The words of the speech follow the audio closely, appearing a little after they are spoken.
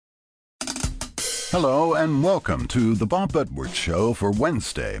Hello and welcome to the Bob Edwards Show for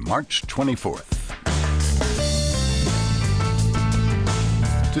Wednesday, March 24th.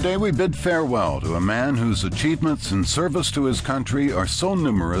 Today we bid farewell to a man whose achievements in service to his country are so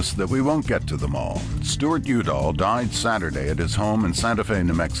numerous that we won't get to them all. Stewart Udall died Saturday at his home in Santa Fe,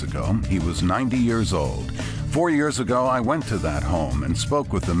 New Mexico. He was 90 years old. 4 years ago, I went to that home and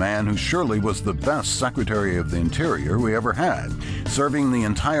spoke with the man who surely was the best Secretary of the Interior we ever had. Serving the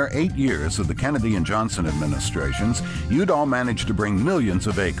entire 8 years of the Kennedy and Johnson administrations, Udall managed to bring millions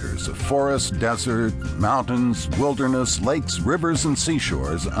of acres of forest, desert, mountains, wilderness, lakes, rivers, and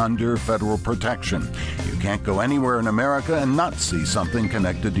seashores under federal protection. You can't go anywhere in America and not see something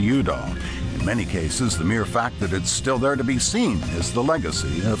connected to Udall. In many cases, the mere fact that it's still there to be seen is the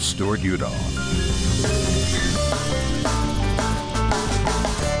legacy of Stewart Udall.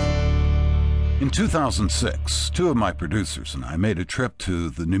 In 2006, two of my producers and I made a trip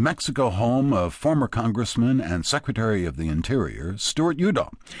to the New Mexico home of former Congressman and Secretary of the Interior, Stewart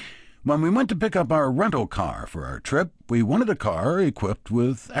Udall. When we went to pick up our rental car for our trip, we wanted a car equipped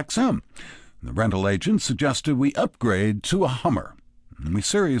with XM. The rental agent suggested we upgrade to a Hummer, and we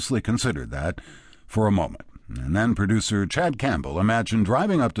seriously considered that for a moment. And then producer Chad Campbell imagined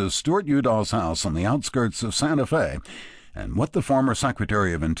driving up to Stewart Udall's house on the outskirts of Santa Fe and what the former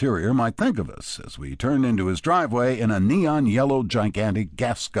Secretary of Interior might think of us as we turned into his driveway in a neon yellow gigantic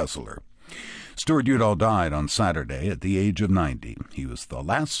gas guzzler. Stewart Udall died on Saturday at the age of 90. He was the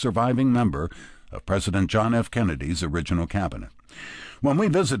last surviving member of President John F. Kennedy's original cabinet. When we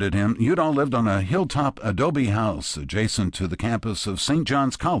visited him, Udall lived on a hilltop adobe house adjacent to the campus of St.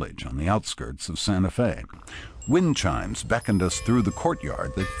 John's College on the outskirts of Santa Fe. Wind chimes beckoned us through the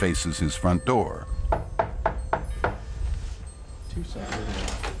courtyard that faces his front door.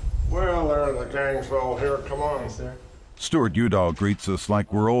 Well, there, the gang's all here. Come on. Yes, sir. Stewart Udall greets us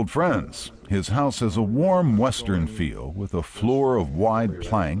like we're old friends. His house has a warm western feel with a floor of wide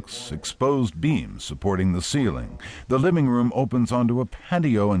planks, exposed beams supporting the ceiling. The living room opens onto a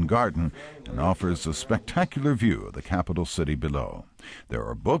patio and garden and offers a spectacular view of the capital city below. There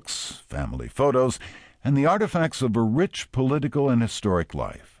are books, family photos, and the artifacts of a rich political and historic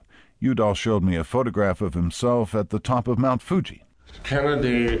life. Udall showed me a photograph of himself at the top of Mount Fuji.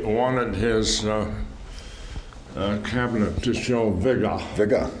 Kennedy wanted his cabinet to show vigor.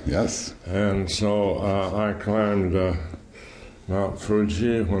 Vigor, yes. And so I climbed Mount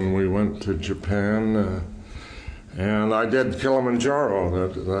Fuji when we went to Japan. And I did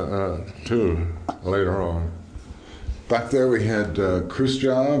Kilimanjaro too later on. Back there we had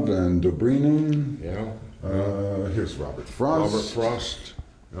Khrushchev and Dobrynin. Yeah. Here's Robert Frost. Robert Frost.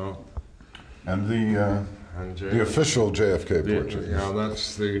 Yeah. And the official JFK portrait. Yeah,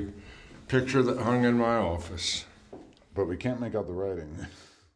 that's the picture that hung in my office. But we can't make out the writing.